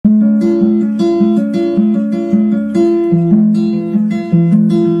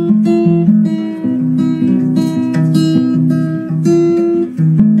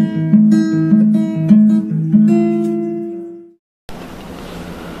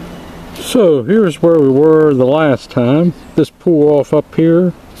So here's where we were the last time. Just pulled off up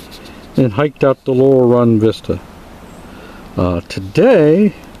here and hiked out the Laurel Run Vista.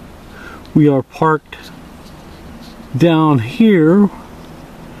 Today we are parked down here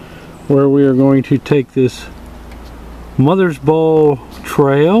where we are going to take this Muttersbauugh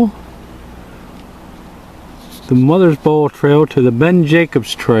trail, the Muttersbauugh trail to the Ben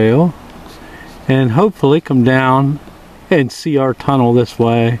Jacobs trail, and hopefully come down and see our tunnel this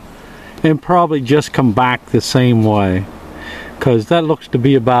way, and probably just come back the same way, because that looks to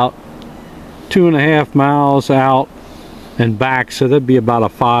be about 2.5 miles out and back, so that'd be about a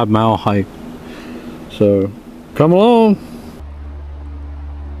 5-mile hike. So come along.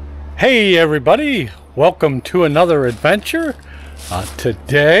 Hey everybody, welcome to another adventure.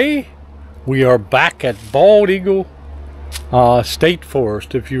 Today we are back at Bald Eagle State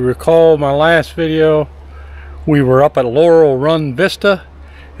Forest. If you recall my last video, we were up at Laurel Run Vista,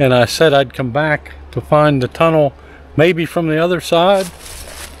 and I said I'd come back to find the tunnel maybe from the other side.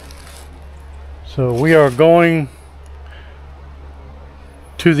 So we are going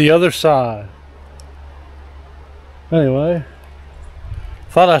to the other side. Anyway,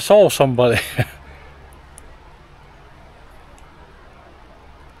 thought I saw somebody.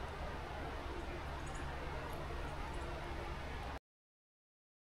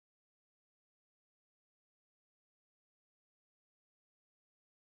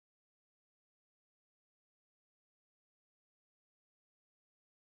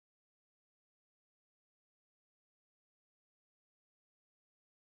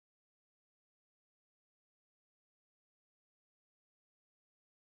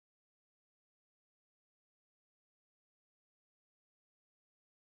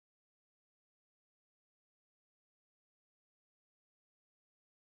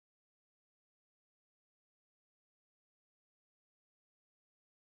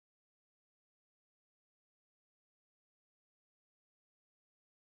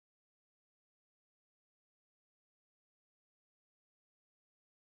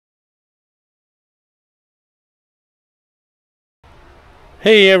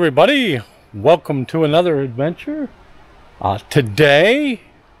 Hey everybody, welcome to another adventure. Today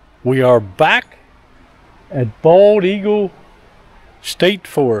we are back at Bald Eagle State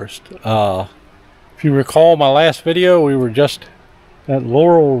Forest. If you recall my last video, we were just at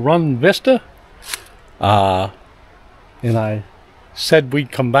Laurel Run Vista, and I said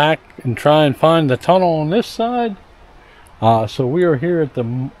we'd come back and try and find the tunnel on this side. So we are here at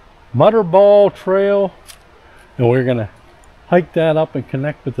the Muttersbauugh trail, and we're gonna hike that up and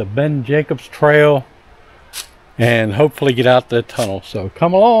connect with the Ben Jacobs trail and hopefully get out the tunnel. So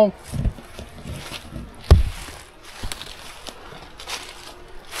come along.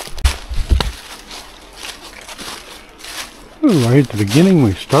 Ooh, right at the beginning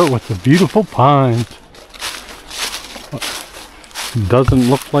we start with the beautiful pines. Doesn't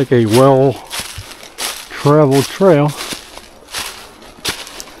look like a well-traveled trail.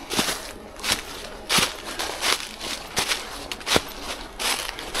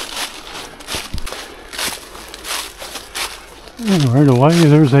 And right away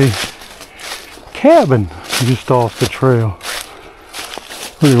there's a cabin just off the trail.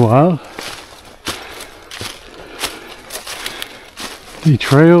 Pretty wild. The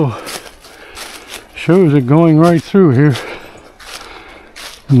trail shows it going right through here.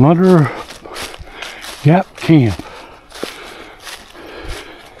 Muttersbauugh Gap Camp.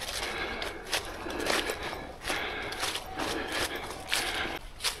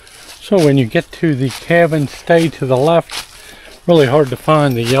 So when you get to the cabin, stay to the left. Really hard to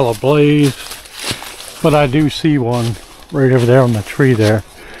find the yellow blaze, but I do see one right over there on the tree there.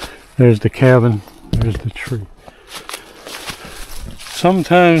 There's the cabin, there's the tree.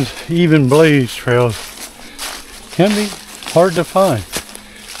 Sometimes even blaze trails can be hard to find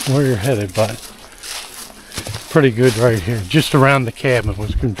where you're headed, but pretty good right here. Just around the cabin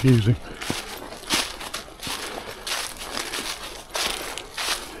was confusing.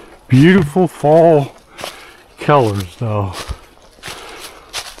 Beautiful fall colors though.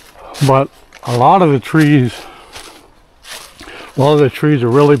 But a lot of the trees are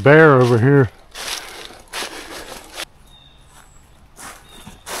really bare over here.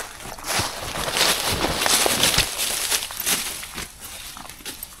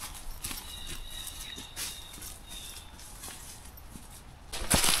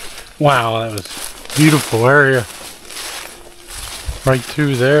 Wow, that was a beautiful area right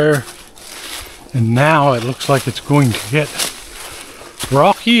through there. And now it looks like it's going to get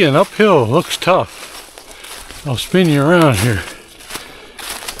rocky and uphill. Looks tough. I'll spin you around here.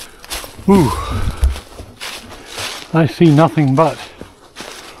 Ooh. I see nothing but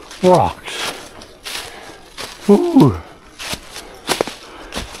rocks. Ooh.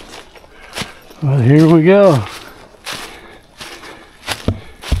 Well, here we go.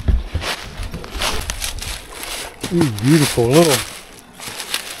 Beautiful little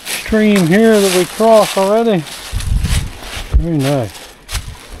stream here that we crossed already. Very nice.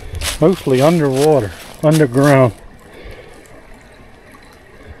 Mostly underwater, underground.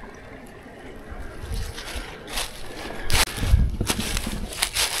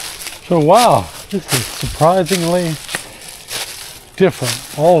 So wow, this is surprisingly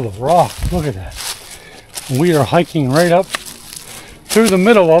different. All the rocks, look at that. We are hiking right up through the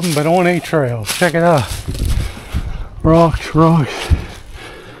middle of them, but on a trail. Check it out. Rocks, rocks.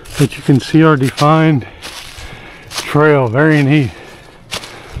 But you can see our defined trail. Very neat.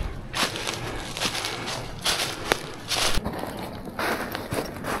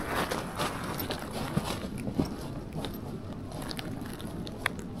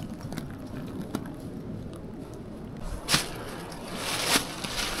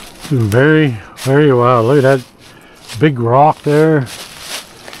 Very, very wild. Look at that big rock there.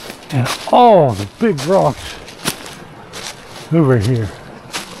 And all the big rocks over here.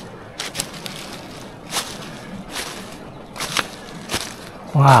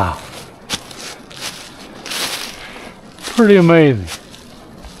 Wow. Pretty amazing.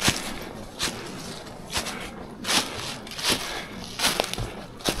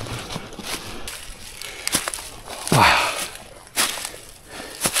 Wow.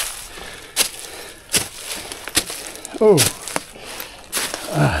 Oh.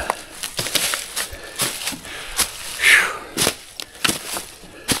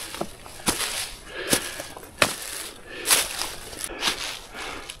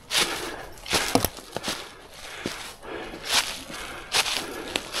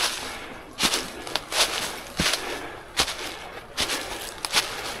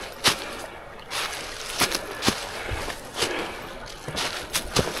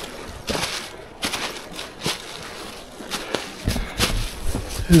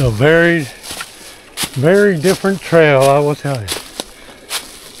 It's a very, very different trail, I will tell you.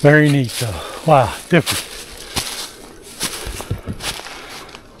 Very neat though. Wow, different.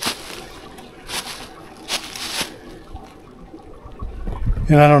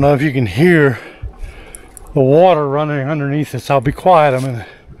 And I don't know if you can hear the water running underneath us. I'll be quiet a minute.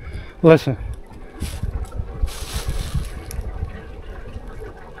 Listen.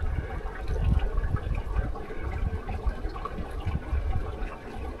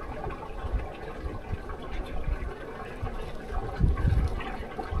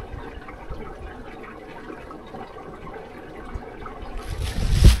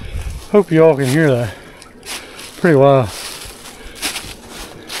 Hope you all can hear that. Pretty wild.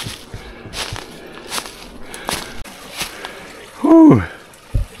 Whew.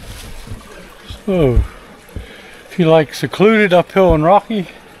 So, if you like secluded, uphill, and rocky,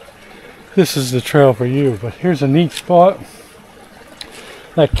 this is the trail for you. But here's a neat spot.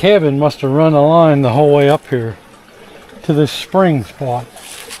 That cabin must have run a line the whole way up here to this spring spot.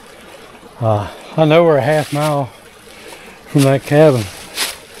 I know we're a half mile from that cabin.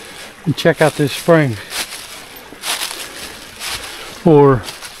 And check out this spring, or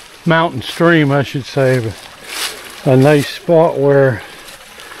mountain stream I should say, but a nice spot where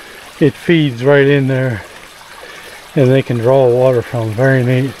it feeds right in there and they can draw water from. Very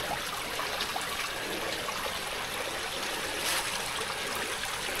neat.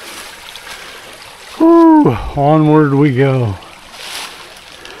 Whew, onward we go.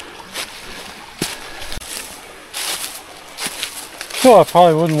 So I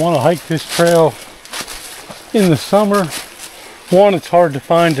probably wouldn't want to hike this trail in the summer. One, it's hard to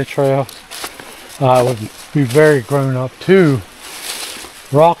find the trail. It would be very grown up. Two,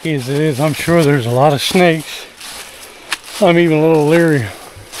 rocky as it is, I'm sure there's a lot of snakes. I'm even a little leery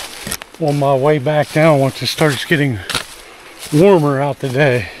on my way back down once it starts getting warmer out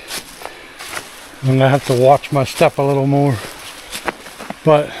today. I'm gonna have to watch my step a little more.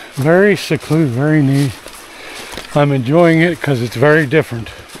 But very secluded, very neat. I'm enjoying it because it's very different.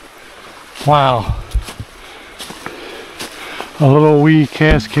 Wow. A little wee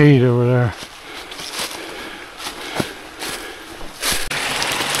cascade over there.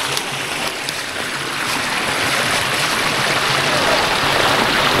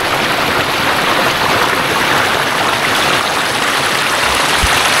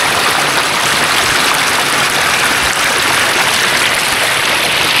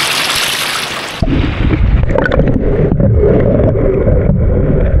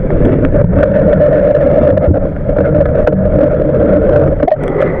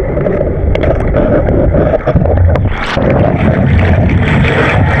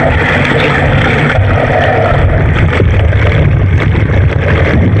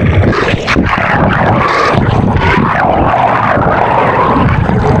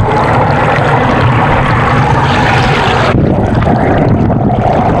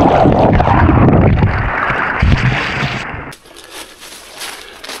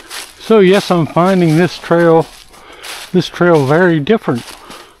 So yes, I'm finding this trail very different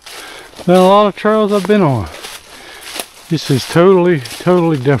than a lot of trails I've been on. This is totally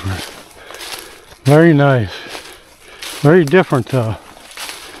different. Very nice. Very different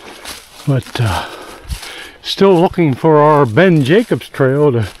but still looking for our Ben Jacobs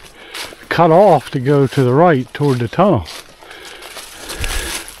trail to cut off to go to the right toward the tunnel.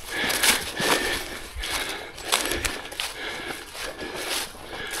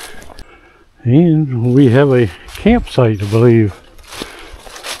 And we have a campsite, I believe,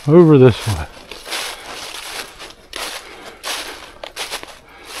 over this way.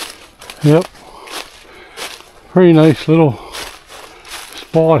 Yep. Pretty nice little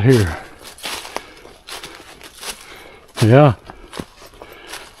spot here. Yeah.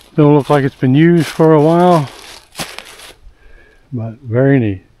 Don't look like it's been used for a while, but very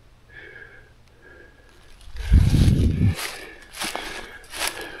neat.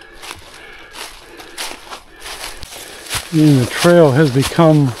 And the trail has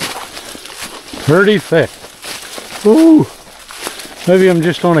become pretty thick. Ooh, maybe I'm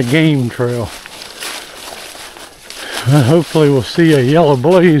just on a game trail. Hopefully we'll see a yellow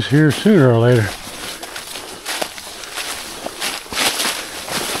blaze here sooner or later.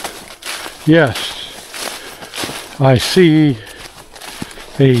 Yes, I see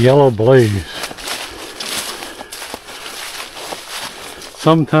a yellow blaze.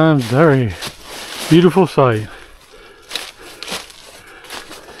 Sometimes very beautiful sight.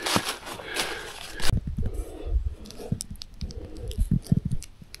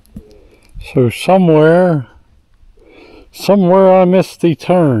 So somewhere I missed the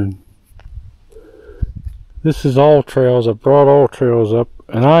turn. This is all trails. I brought all trails up,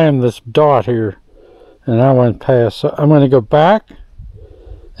 and I am this dot here, and I went past. So I'm going to go back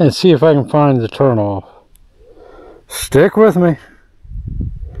and see if I can find the turnoff. Stick with me.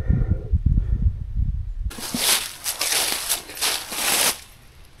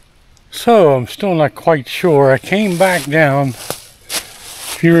 So I'm still not quite sure. I came back down.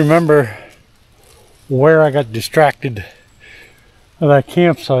 If you remember where I got distracted at that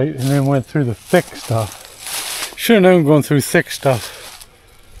campsite and then went through the thick stuff. Should have known going through thick stuff.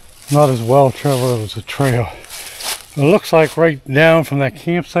 Not as well traveled as a trail. It looks like right down from that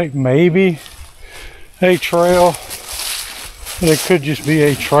campsite, maybe a trail, but it could just be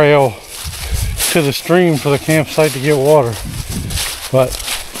a trail to the stream for the campsite to get water. But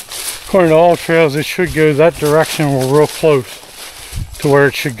according to all trails, it should go that direction. We're real close to where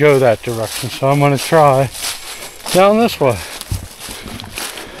it should go that direction, so I'm going to try down this way.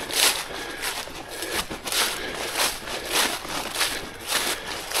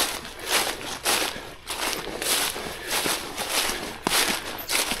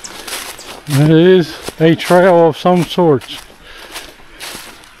 It is a trail of some sorts.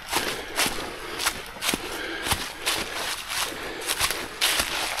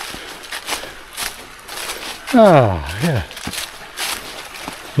 Oh, yeah.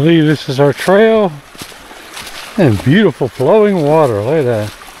 I believe this is our trail. And beautiful flowing water. Look at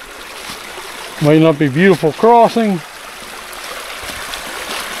that. Might not be beautiful crossing,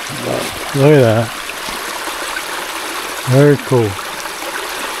 but look at that. Very cool.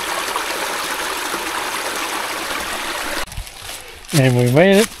 And we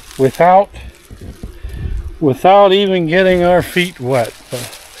made it without even getting our feet wet.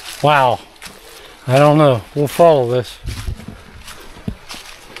 But, wow. I don't know. We'll follow this.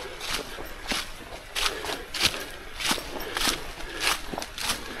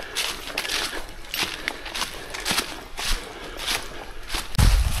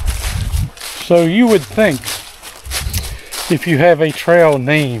 So you would think, if you have a trail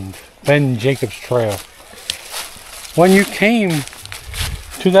named Ben Jacobs Trail, when you came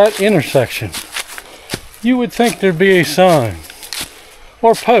to that intersection, you would think there'd be a sign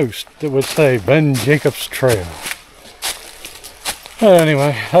or post that would say Ben Jacobs Trail. But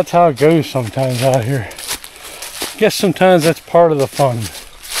anyway, that's how it goes sometimes out here. Guess sometimes that's part of the fun,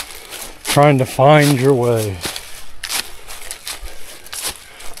 trying to find your way.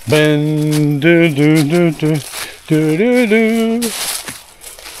 Ben do do do do do do do.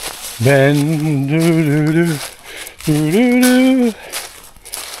 Ben do do do do do do.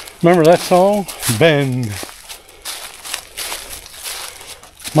 Remember that song? Ben.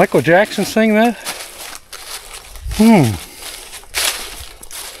 Michael Jackson sang that?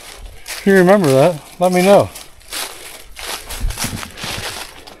 If you remember that, let me know.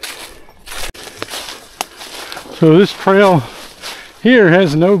 So this trail here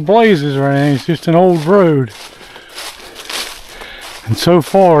has no blazes or anything. It's just an old road. And so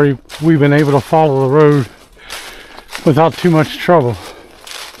far, we've been able to follow the road without too much trouble.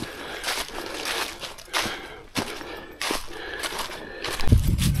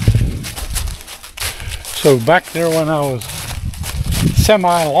 So back there when I was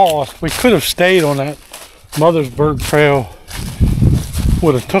semi-lost, we could have stayed on that Muttersbauugh trail.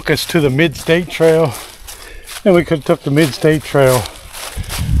 Would have took us to the Mid-State Trail, and we could have took the Mid-State Trail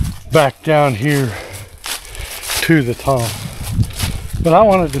back down here to the tunnel. But I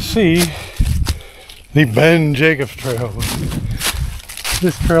wanted to see the Ben Jacobs Trail.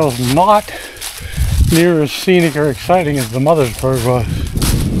 This trail is not near as scenic or exciting as the Muttersbauugh was.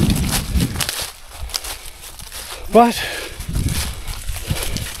 But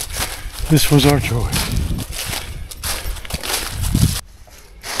this was our choice.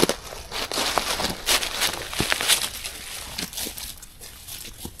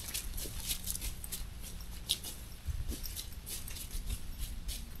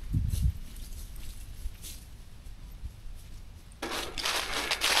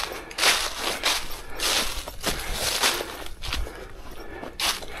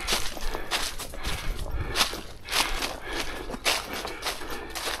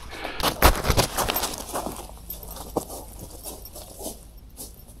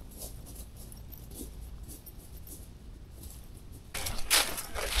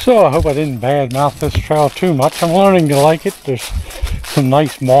 So I hope I didn't badmouth this trail too much. I'm learning to like it. There's some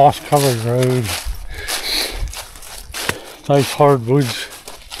nice moss covered roads. Nice hardwoods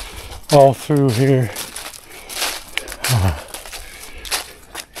all through here.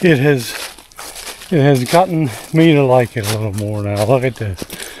 It has gotten me to like it a little more now. Look at this.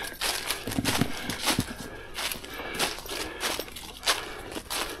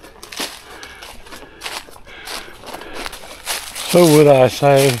 So would I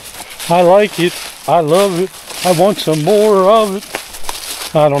say, I like it, I love it, I want some more of it.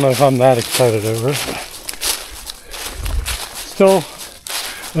 I don't know if I'm that excited over it. Still,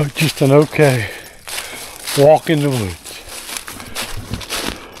 just an okay walk in the woods.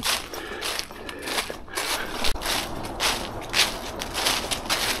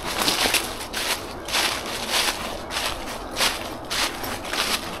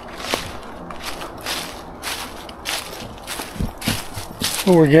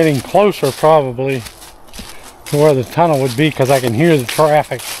 We're getting closer probably to where the tunnel would be, because I can hear the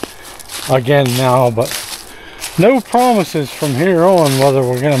traffic again now, but no promises from here on whether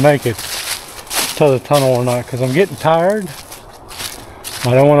we're going to make it to the tunnel or not, because I'm getting tired.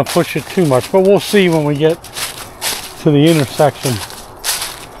 I don't want to push it too much, but we'll see when we get to the intersection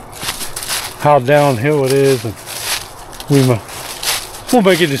how downhill it is, and we'll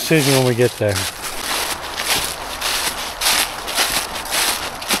make a decision when we get there.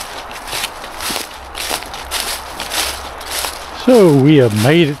 So we have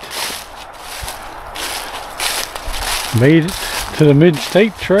made it to the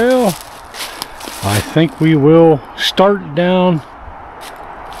Mid-State Trail. I think we will start down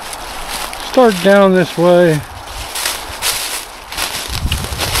this way.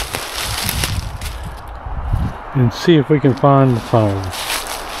 And see if we can find the tunnel.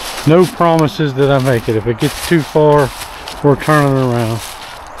 No promises that I make it. If it gets too far, we're turning around.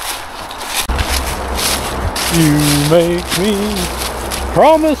 You make me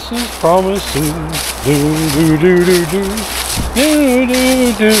promises, promises, do do do do do, do do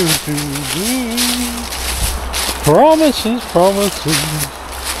do do do. Promises, promises.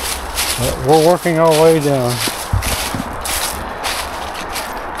 We're working our way down.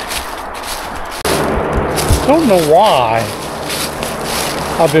 Don't know why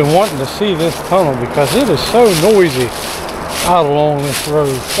I've been wanting to see this tunnel, because it is so noisy out along this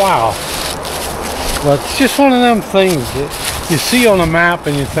road. Wow. But it's just one of them things that you see on a map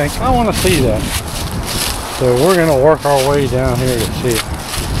and you think, I want to see that. So we're going to work our way down here to see it.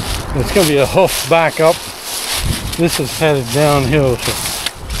 It's going to be a hoof back up. This is headed downhill, so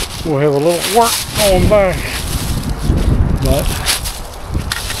we'll have a little work going back. But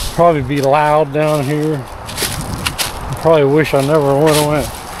probably be loud down here. I probably wish I never would have went.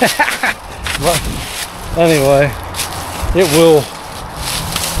 But anyway, it will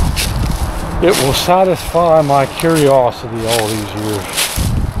satisfy my curiosity all these years.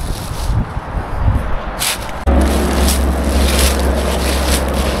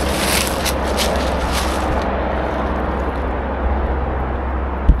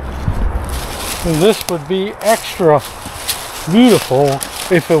 And this would be extra beautiful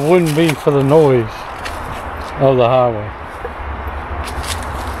if it wouldn't be for the noise of the highway.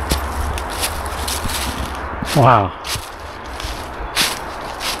 Wow.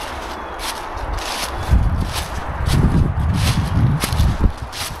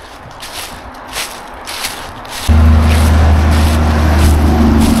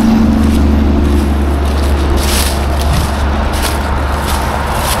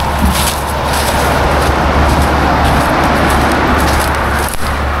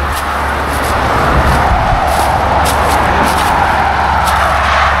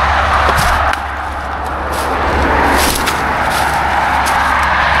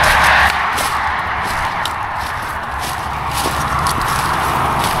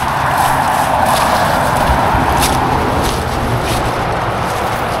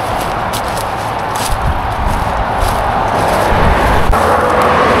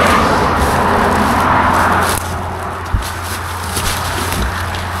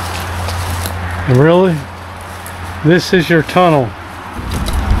 Really? This is your tunnel.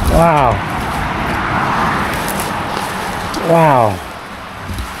 Wow. Wow.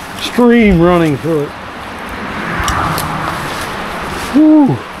 Stream running through it.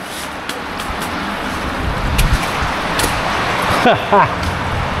 Woo.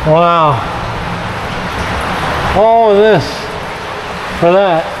 Wow. All of this for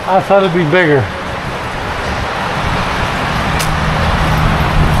that. I thought it'd be bigger.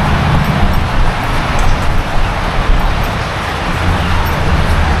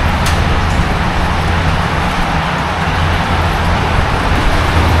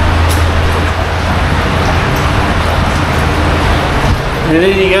 And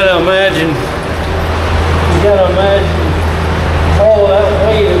then you gotta imagine all that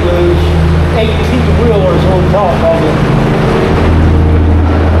weight of those 18-wheelers on top of it.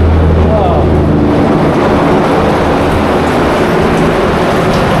 Wow.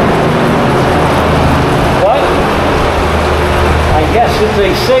 But I guess it's a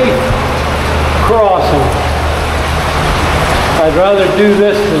safe crossing. I'd rather do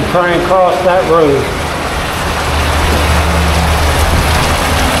this than try and cross that road.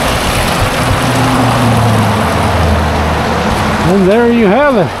 And there you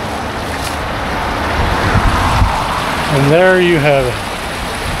have it. And there you have it.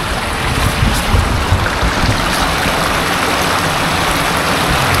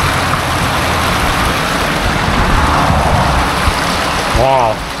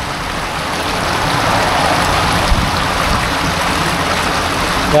 Wow.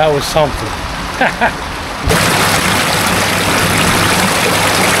 That was something.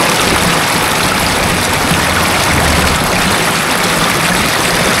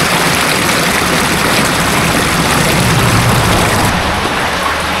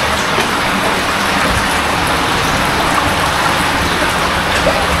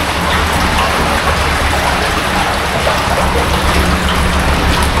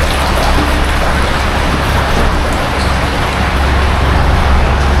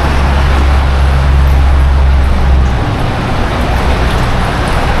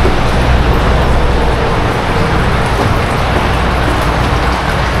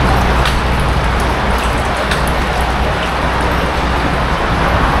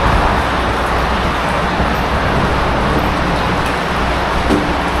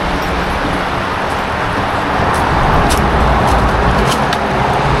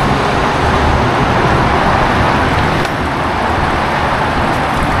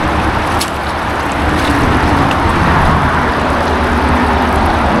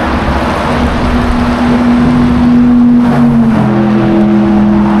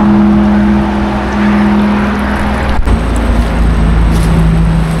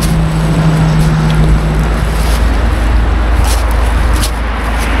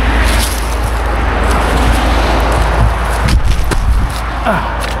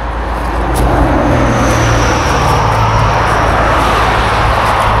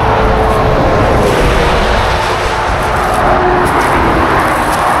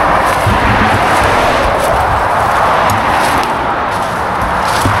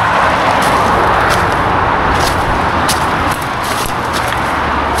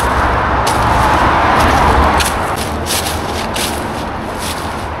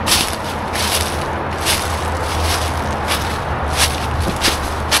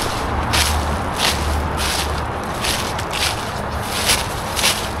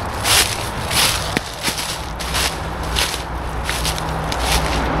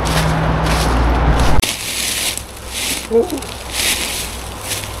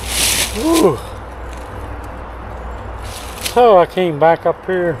 Ooh. So I came back up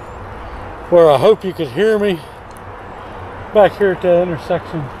here where I hope you could hear me. Back here at the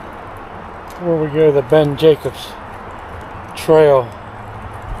intersection where we go to the Ben Jacobs Trail.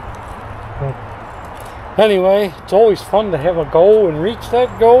 But anyway, it's always fun to have a goal and reach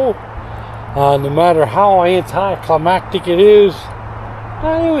that goal. No matter how anticlimactic it is,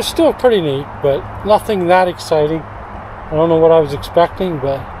 it was still pretty neat, but nothing that exciting. I don't know what I was expecting,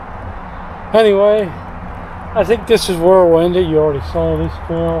 but anyway, I think this is where we'll end it. You already saw this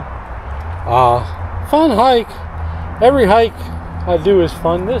trail. Fun hike. Every hike I do is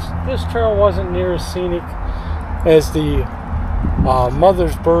fun. This trail wasn't near as scenic as the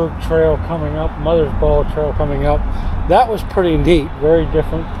Muttersbauugh trail coming up. That was pretty neat. Very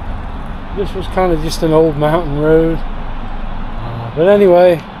different. This was kind of just an old mountain road. But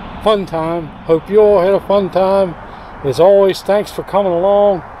anyway, fun time. Hope you all had a fun time. As always, thanks for coming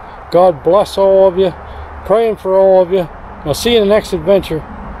along. God bless all of you. Praying for all of you. I'll see you in the next adventure.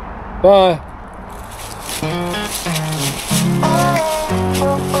 Bye.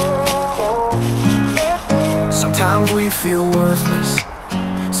 Oh, feel worthless.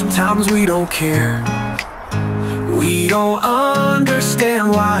 Sometimes we don't care. We don't understand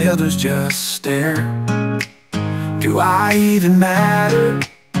why others just stare. Do I even matter?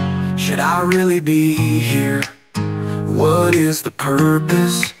 Should I really be here? What is the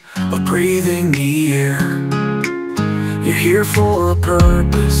purpose of breathing the air? You're here for a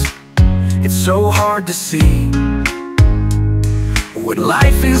purpose. It's so hard to see when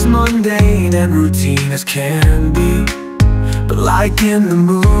life is mundane and routine as can be. But like in the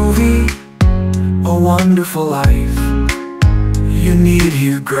movie A Wonderful Life, you need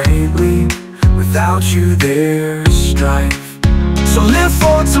here greatly. Without you there's strife. So live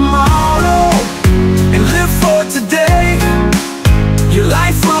for tomorrow and live for today. Your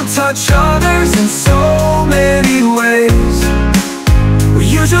life will touch others in so many ways. We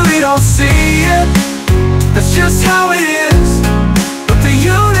usually don't see it, that's just how it is. But the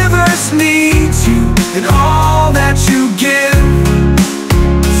universe needs you and all that you give.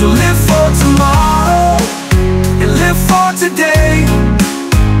 So live for tomorrow and live for today.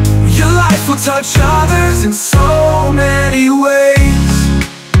 Your life will touch others in so many ways.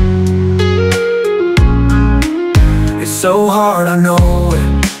 It's so hard, I know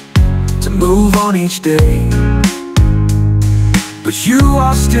it, to move on each day. But you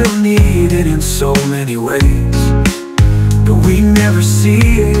are still needed in so many ways. But we never see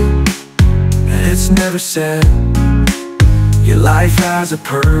it, and it's never said. Your life has a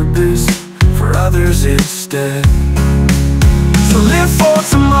purpose for others instead. So live for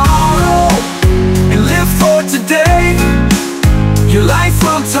tomorrow and live for today. Your life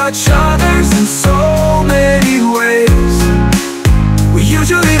will touch others in so many ways. We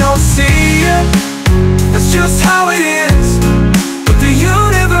usually don't see it, that's just how it is. But the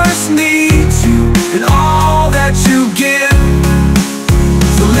universe needs you and all that you give.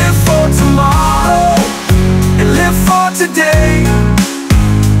 So live for tomorrow and live for today.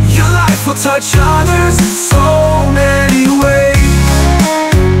 Your life will touch others in so many ways.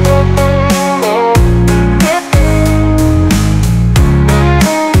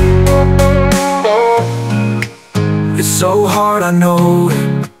 It's so hard, I know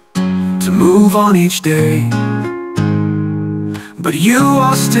it, to move on each day. But you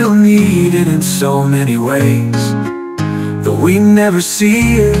are still needed in so many ways. Though we never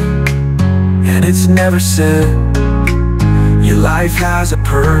see it, and it's never said. Your life has a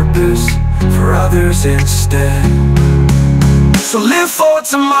purpose for others instead. So live for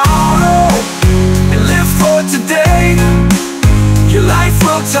tomorrow and live for today. Your life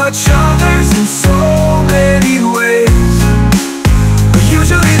will touch others in so many ways. We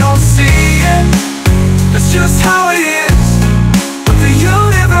usually don't see it, that's just how it is. But the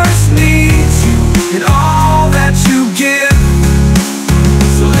universe needs you and all that you give.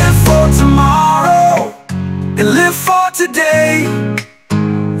 So live for tomorrow and live for today.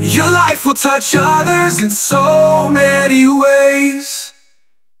 Your life will touch others in so many ways.